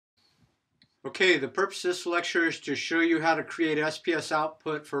Okay, the purpose of this lecture is to show you how to create SPS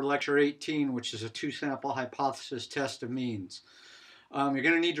output for lecture 18, which is a two-sample hypothesis test of means. You're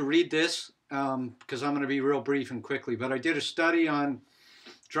going to need to read this because I'm going to be real brief and quickly, but I did a study on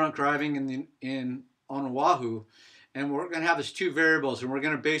drunk driving on Oahu, and we're going to have these two variables, and we're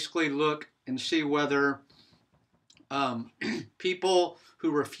going to basically look and see whether people who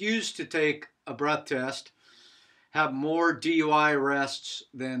refuse to take a breath test have more DUI arrests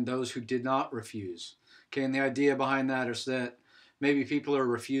than those who did not refuse. Okay, and the idea behind that is that maybe people are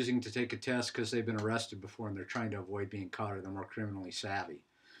refusing to take a test because they've been arrested before and they're trying to avoid being caught, or they're more criminally savvy.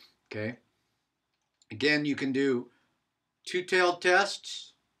 Okay, again, you can do two-tailed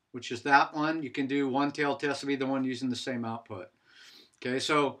tests, which is that one. You can do one-tailed tests of either one using the same output. Okay,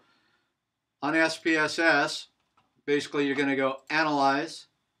 so on SPSS, basically you're going to go analyze,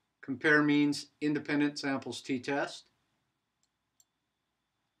 compare means, independent samples t-test.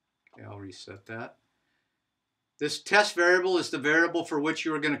 Okay, I'll reset that. This test variable is the variable for which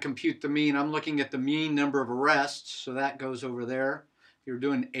you are going to compute the mean. I'm looking at the mean number of arrests, so that goes over there. If you're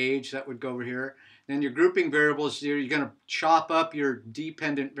doing age, that would go over here. Then your grouping variables, you're going to chop up your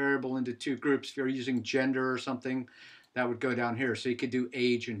dependent variable into two groups. If you're using gender or something, that would go down here. So you could do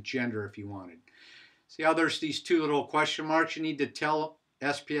age and gender if you wanted. See how there's these two little question marks? You need to tell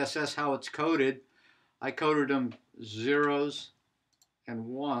SPSS how it's coded. I coded them zeros and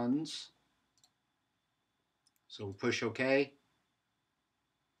ones. So we'll push OK.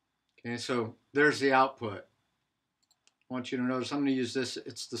 Okay, so there's the output. I want you to notice I'm going to use this.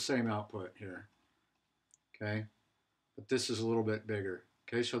 It's the same output here. Okay, but this is a little bit bigger.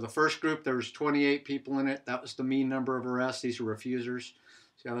 Okay, so the first group, there was 28 people in it. That was the mean number of arrests. These are refusers.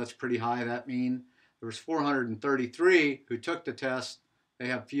 See how that's pretty high, that mean? There was 433 who took the test. They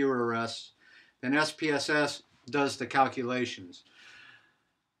have fewer arrests. Then SPSS does the calculations.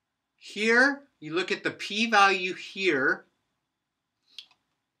 Here, you look at the p-value here,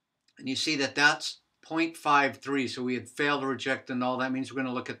 and you see that that's 0.53. So we had failed to reject the null. That means we're going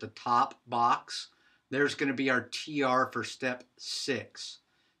to look at the top box. There's going to be our TR for step 6.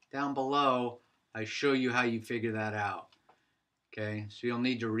 Down below, I show you how you figure that out. Okay, so you'll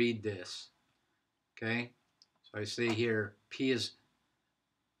need to read this. Okay, so I say here, P is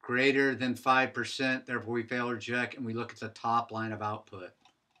greater than 5%, therefore we fail to reject, and we look at the top line of output.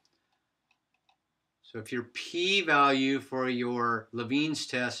 So if your p-value for your Levine's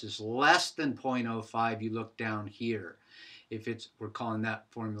test is less than 0.05, you look down here. If it's, we're calling that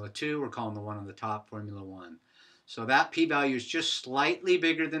formula 2, we're calling the one on the top formula 1. So that p-value is just slightly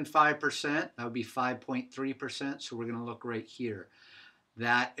bigger than 5%. That would be 5.3%. So we're going to look right here.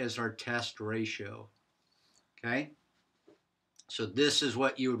 That is our test ratio. Okay? So this is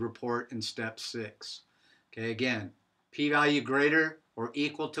what you would report in step 6. Okay, again, p-value greater or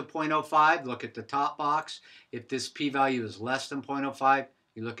equal to 0.05, look at the top box. If this p-value is less than 0.05,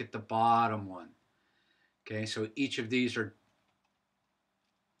 you look at the bottom one. Okay, so each of these are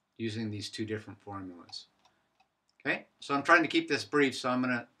using these two different formulas. Okay, so I'm trying to keep this brief, so I'm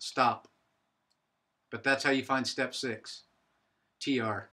going to stop. But that's how you find step 6, TR.